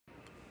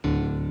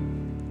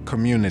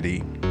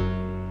Community.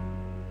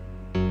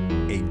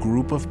 A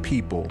group of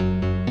people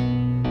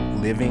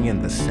living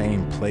in the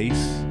same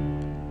place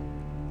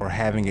or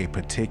having a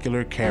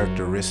particular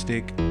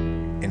characteristic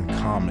in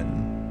common.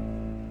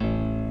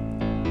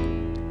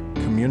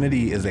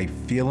 Community is a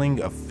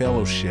feeling of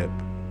fellowship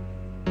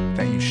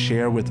that you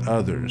share with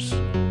others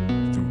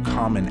through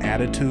common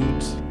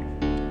attitudes,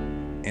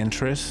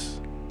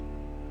 interests,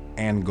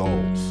 and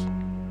goals.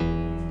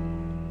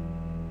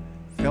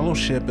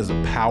 Fellowship is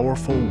a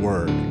powerful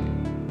word,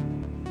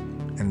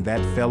 and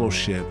that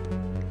fellowship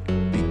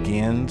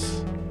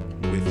begins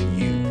with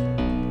you.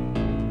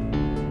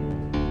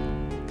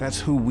 That's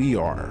who we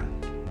are.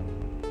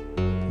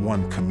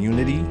 One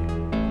community,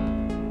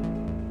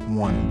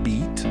 one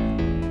beat,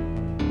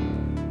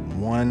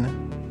 one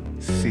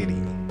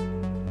city.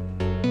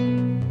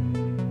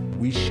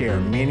 We share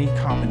many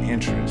common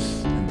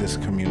interests in this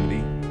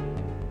community.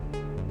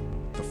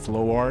 The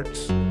flow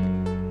arts,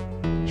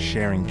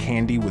 sharing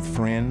candy with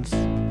friends,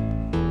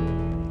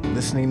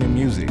 listening to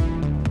music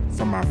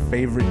from our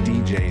favorite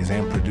DJs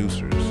and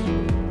producers.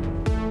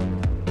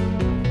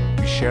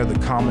 We share the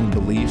common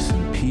beliefs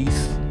in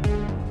peace,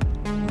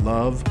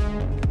 love,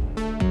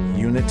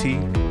 unity,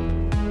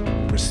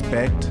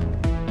 respect,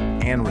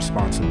 and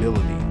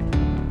responsibility.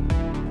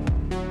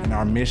 And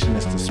our mission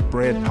is to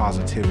spread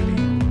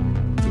positivity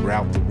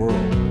throughout the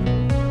world.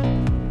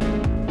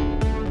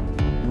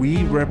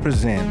 We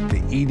represent the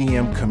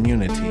EDM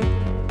community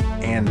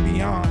and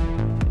beyond.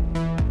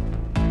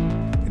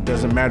 It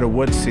doesn't matter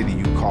what city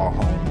you call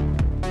home.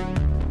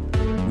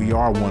 We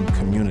are one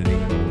community.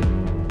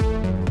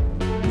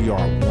 We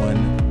are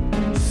one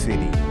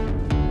city.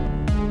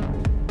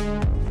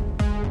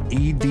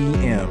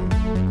 EDM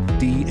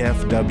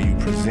DFW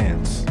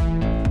presents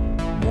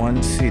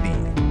One City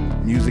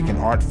Music and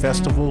Art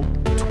Festival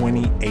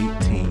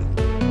 2018,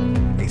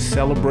 a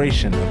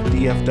celebration of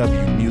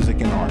DFW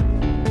music and art,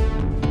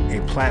 a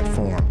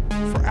platform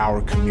for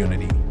our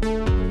community.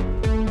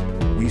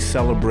 We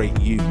celebrate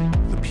you,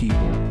 the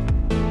people,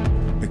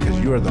 because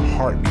you are the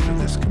heartbeat of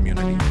this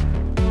community.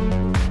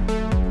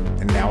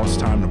 And now it's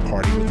time to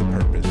party with a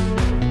purpose.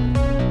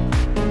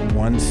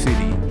 One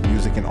City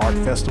Music and Art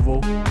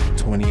Festival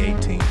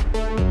 2018.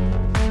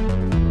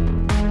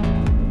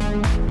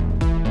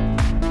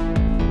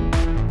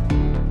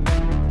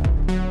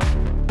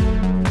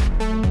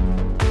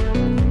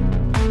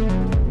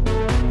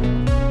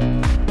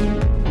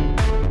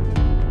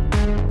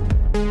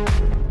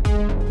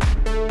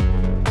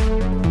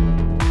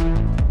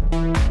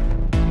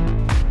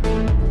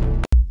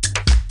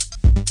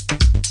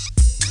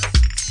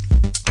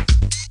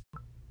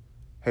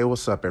 Hey,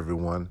 what's up,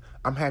 everyone?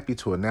 I'm happy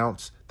to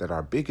announce that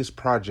our biggest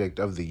project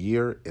of the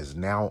year is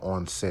now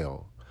on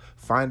sale.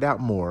 Find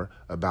out more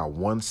about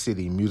One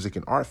City Music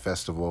and Art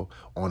Festival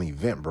on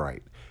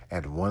Eventbrite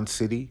at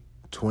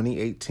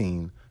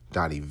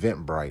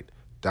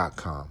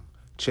onecity2018.eventbrite.com.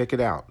 Check it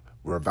out.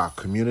 We're about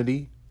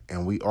community,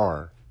 and we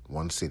are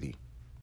One City.